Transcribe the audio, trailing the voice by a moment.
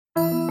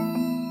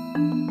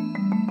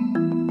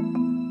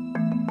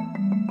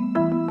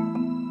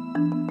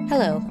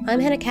Hello, I'm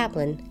Hannah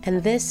Kaplan,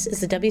 and this is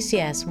the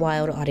WCS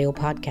Wild audio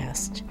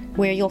podcast,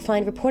 where you'll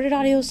find reported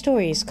audio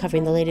stories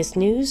covering the latest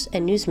news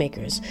and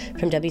newsmakers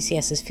from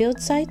WCS's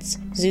field sites,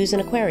 zoos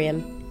and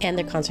aquarium, and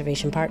their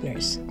conservation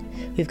partners.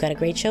 We've got a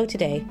great show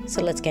today,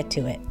 so let's get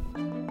to it.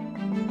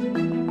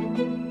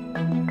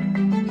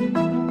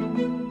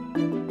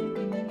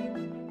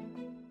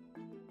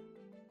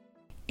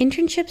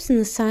 Internships in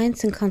the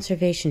science and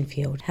conservation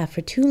field have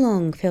for too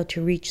long failed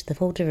to reach the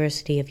full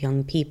diversity of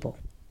young people.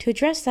 To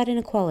address that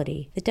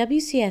inequality, the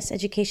WCS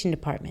Education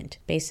Department,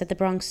 based at the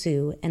Bronx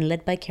Zoo and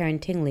led by Karen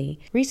Tingley,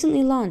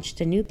 recently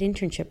launched a new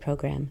internship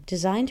program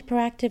designed to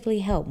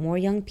proactively help more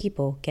young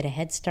people get a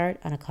head start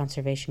on a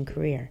conservation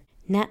career.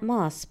 Nat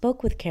Moss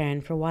spoke with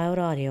Karen for Wild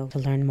Audio to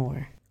learn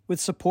more. With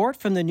support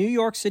from the New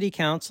York City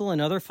Council and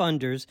other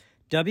funders,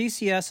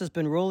 WCS has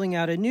been rolling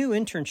out a new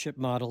internship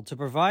model to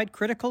provide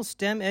critical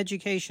STEM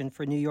education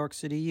for New York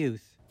City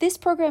youth. This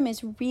program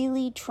is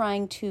really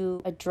trying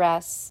to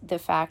address the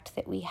fact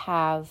that we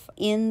have,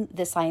 in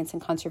the science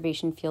and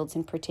conservation fields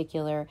in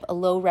particular, a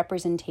low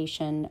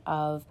representation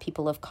of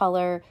people of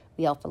color.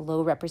 We have a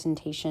low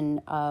representation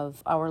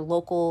of our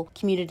local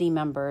community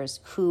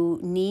members who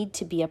need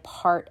to be a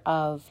part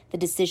of the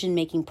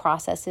decision-making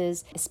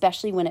processes,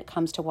 especially when it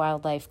comes to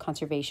wildlife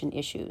conservation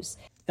issues.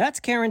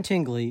 That's Karen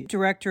Tingley,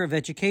 Director of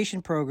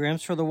Education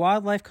Programs for the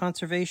Wildlife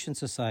Conservation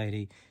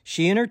Society.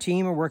 She and her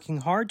team are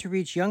working hard to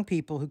reach young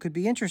people who could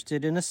be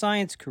interested in a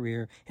science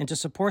career and to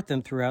support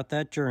them throughout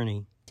that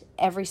journey.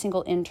 Every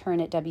single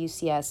intern at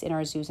WCS in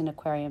our zoos and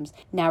aquariums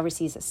now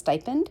receives a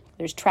stipend.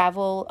 There's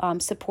travel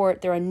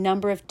support. There are a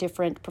number of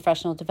different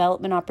professional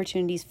development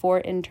opportunities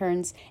for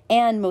interns.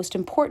 And most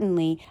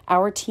importantly,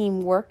 our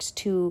team works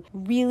to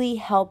really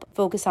help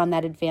focus on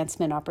that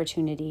advancement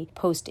opportunity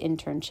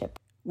post-internship.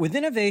 With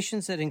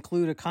innovations that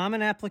include a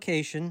common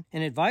application,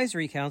 an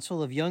advisory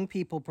council of young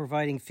people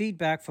providing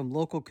feedback from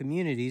local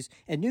communities,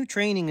 and new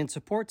training and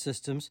support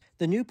systems,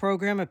 the new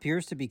program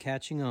appears to be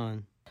catching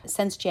on.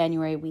 Since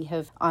January, we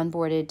have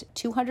onboarded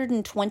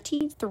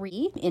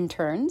 223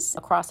 interns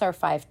across our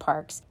 5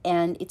 parks,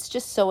 and it's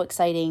just so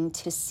exciting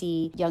to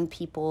see young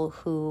people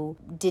who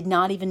did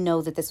not even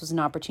know that this was an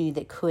opportunity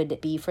that could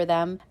be for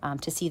them,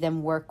 to see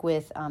them work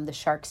with the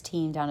sharks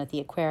team down at the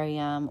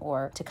aquarium,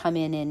 or to come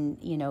in and,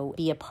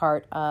 be a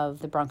part of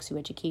the Bronx Zoo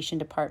Education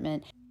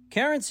Department.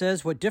 Karen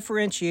says what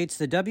differentiates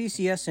the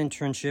WCS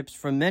internships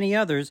from many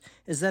others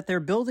is that they're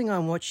building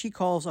on what she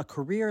calls a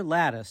career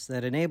lattice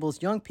that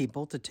enables young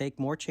people to take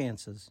more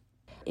chances.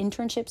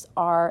 Internships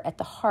are, at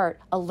the heart,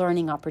 a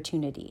learning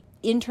opportunity.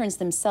 Interns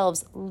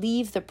themselves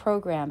leave the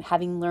program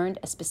having learned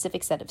a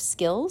specific set of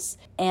skills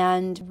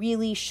and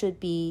really should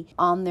be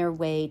on their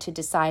way to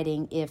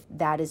deciding if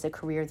that is a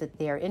career that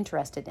they are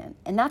interested in.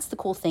 And that's the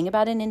cool thing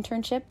about an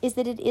internship, is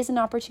that it is an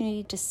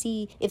opportunity to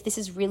see if this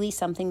is really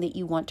something that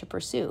you want to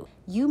pursue.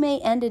 You may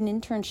end an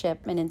internship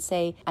and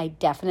say, I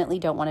definitely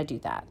don't want to do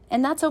that.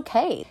 And that's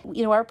okay.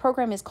 Our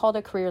program is called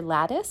a career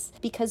lattice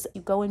because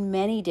you go in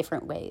many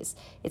different ways.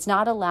 It's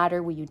not a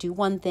ladder where you do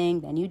one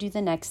thing, then you do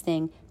the next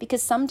thing,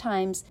 because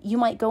sometimes you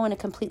might go in a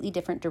completely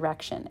different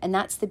direction. And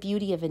that's the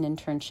beauty of an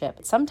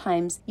internship.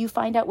 Sometimes you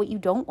find out what you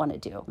don't want to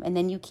do, and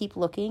then you keep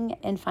looking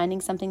and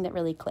finding something that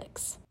really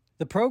clicks.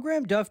 The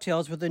program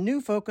dovetails with a new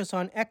focus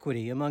on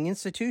equity among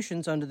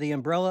institutions under the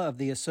umbrella of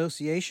the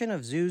Association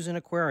of Zoos and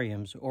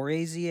Aquariums, or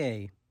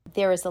AZA.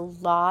 There is a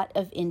lot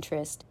of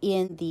interest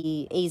in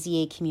the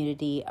AZA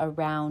community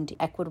around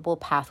equitable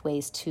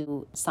pathways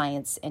to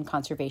science and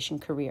conservation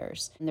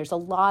careers. And there's a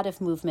lot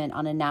of movement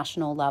on a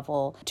national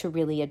level to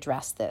really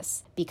address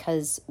this,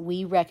 because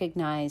we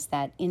recognize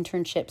that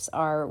internships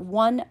are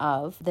one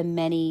of the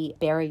many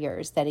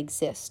barriers that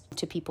exist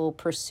to people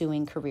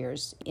pursuing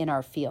careers in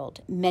our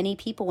field. Many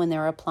people, when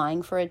they're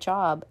applying for a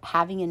job,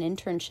 having an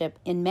internship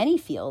in many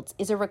fields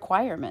is a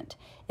requirement.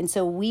 And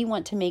so we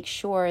want to make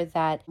sure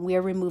that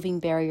we're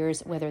removing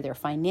barriers, whether they're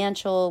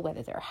financial,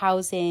 whether they're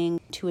housing,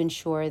 to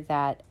ensure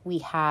that we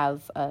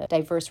have a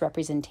diverse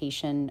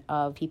representation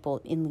of people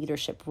in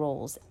leadership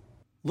roles.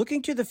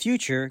 Looking to the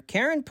future,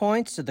 Karen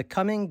points to the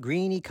coming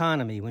green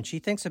economy when she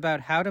thinks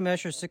about how to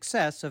measure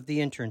success of the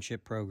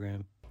internship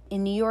program.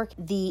 In New York,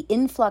 the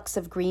influx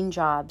of green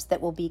jobs that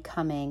will be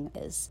coming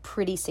is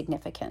pretty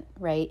significant,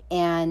 right?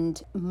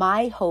 And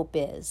my hope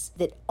is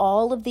that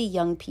all of the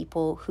young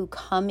people who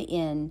come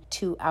in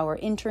to our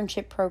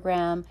internship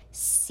program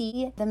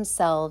see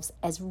themselves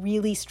as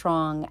really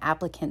strong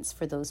applicants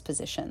for those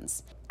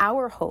positions.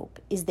 Our hope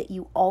is that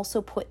you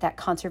also put that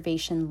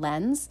conservation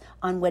lens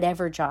on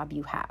whatever job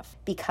you have,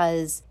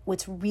 because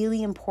what's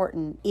really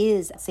important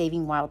is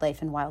saving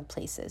wildlife and wild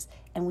places.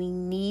 And we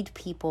need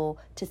people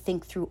to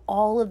think through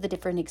all of the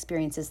different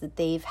experiences that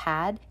they've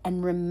had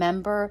and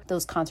remember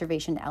those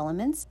conservation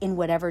elements in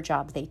whatever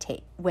job they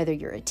take. Whether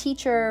you're a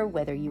teacher,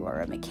 whether you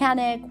are a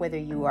mechanic, whether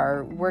you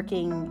are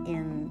working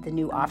in the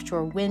new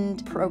offshore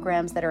wind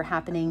programs that are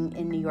happening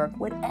in New York,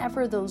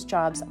 whatever those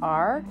jobs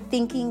are,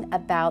 thinking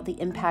about the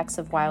impacts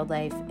of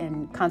wildlife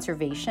and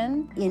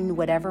conservation in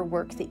whatever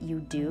work that you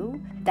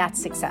do,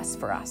 that's success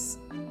for us.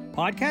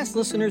 Podcast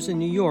listeners in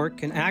New York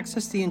can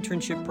access the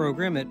internship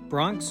program at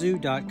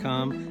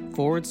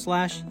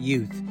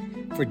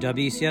bronxzoo.com/youth. For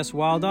WCS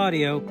Wild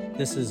Audio,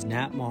 this is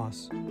Nat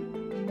Moss.